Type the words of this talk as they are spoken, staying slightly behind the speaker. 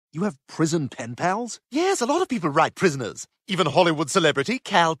You have prison pen pals? Yes, a lot of people write prisoners. Even Hollywood celebrity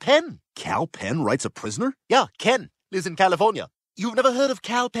Cal Penn. Cal Penn writes a prisoner? Yeah, Ken. Lives in California. You've never heard of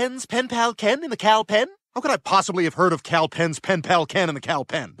Cal Penn's pen pal Ken in the Cal Penn? How could I possibly have heard of Cal Penn's pen pal Ken in the Cal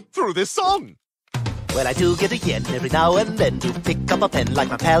Penn? Through this song. Well, I do get a yen every now and then to pick up a pen like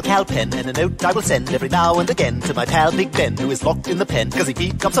my pal Cal Penn, and a note I will send every now and again to my pal Big Ben, who is locked in the pen because he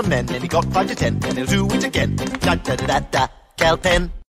beat up some men and he got 5 to 10, and he'll do it again. Da da da da da, Cal Penn.